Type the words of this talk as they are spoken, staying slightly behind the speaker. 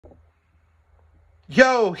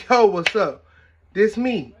Yo, what's up? This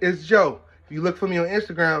me, it's Joe. If you look for me on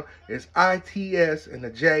Instagram, it's ITS and the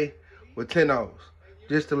J with 10 O's.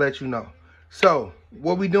 Just to let you know. So,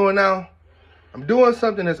 what we doing now? I'm doing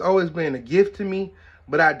something that's always been a gift to me,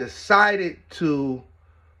 but I decided to,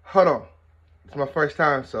 hold on. It's my first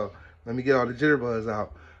time, so let me get all the jitterbugs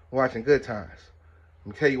out. I'm watching Good Times.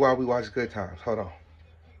 Let me tell you why we watch Good Times. Hold on.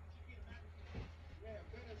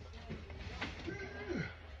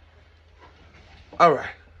 All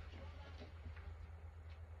right.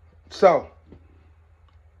 So,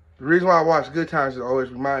 the reason why I watch Good Times is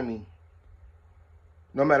always remind me,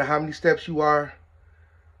 no matter how many steps you are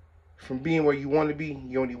from being where you want to be,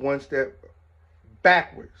 you're only one step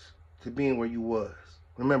backwards to being where you was.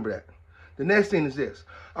 Remember that. The next thing is this.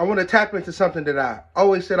 I want to tap into something that I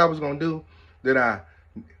always said I was going to do, that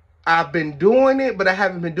I've been doing it, but I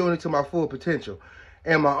haven't been doing it to my full potential.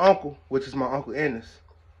 And my uncle, which is my Uncle Ennis,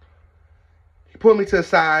 he put me to the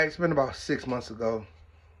side. It's been about 6 months ago.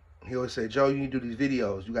 He always said, Joe, you need to do these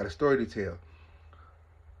videos. You got a story to tell.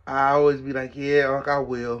 I always be like, yeah, Uncle, I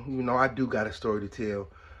will. You know, I do got a story to tell.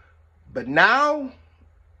 But now,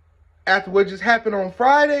 after what just happened on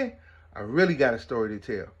Friday, I really got a story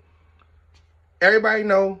to tell. Everybody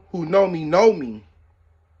who know me,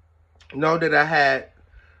 know that I had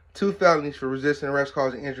 2 felonies for resisting arrest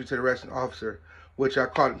causing injury to the arresting officer, which I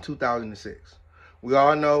caught in 2006. We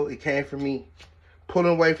all know it came from me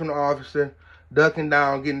pulling away from the officer, ducking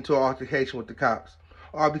down, getting into an altercation with the cops,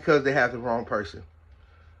 all because they have the wrong person.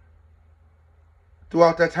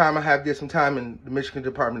 Throughout that time, I have did some time in the Michigan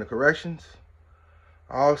Department of Corrections.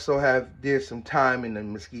 I also have did some time in the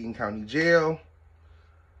Muskegon County Jail.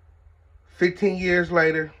 15 years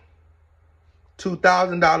later,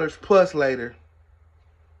 $2,000 plus later,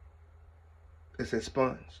 it's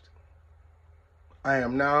expunged. I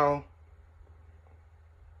am now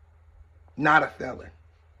not a felon,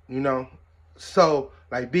 So,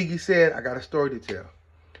 like Biggie said, I got a story to tell.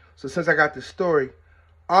 So since I got this story,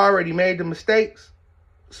 I already made the mistakes,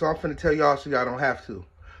 so I'm finna tell y'all so y'all don't have to.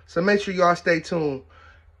 So make sure y'all stay tuned.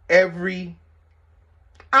 I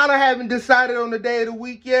haven't decided on the day of the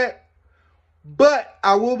week yet, but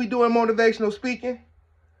I will be doing motivational speaking.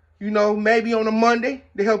 Maybe on a Monday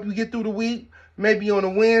to help you get through the week. Maybe on a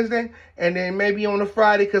Wednesday, and then maybe on a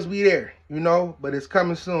Friday because we there, But it's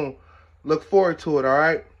coming soon. Look forward to it, all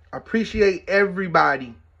right? I appreciate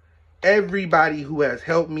everybody who has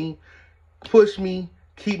helped me, pushed me,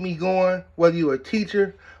 keep me going. Whether you're a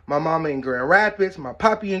teacher, my mama in Grand Rapids, my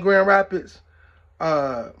poppy in Grand Rapids,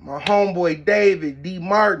 my homeboy David, D.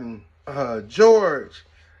 Martin, George,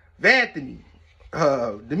 Vanthony,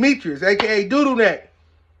 Demetrius, a.k.a. Doodle Neck.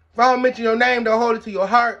 If I don't mention your name, don't hold it to your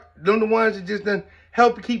heart. Them the ones that just done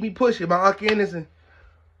help to keep me pushing. My Uncle Ennis and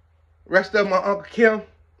rest of my Uncle Kim.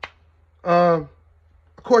 Of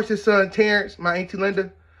course, his son Terrence, my Auntie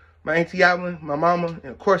Linda, my Auntie Evelyn, my mama,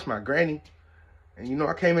 and of course my granny. And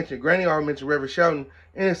I can't mention granny, I mention Reverend Sheldon.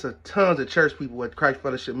 And it's tons of church people at Christ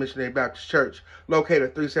Fellowship Missionary Baptist Church, located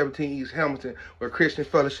at 317 East Hamilton, where Christian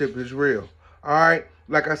fellowship is real. All right?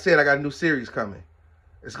 Like I said, I got a new series coming.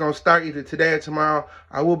 It's going to start either today or tomorrow.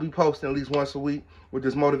 I will be posting at least once a week with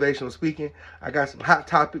this motivational speaking. I got some hot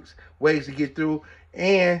topics, ways to get through.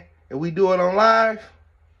 And if we do it on live,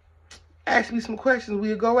 ask me some questions.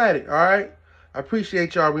 We'll go at it, all right? I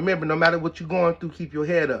appreciate y'all. Remember, no matter what you're going through, keep your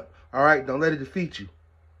head up, all right? Don't let it defeat you.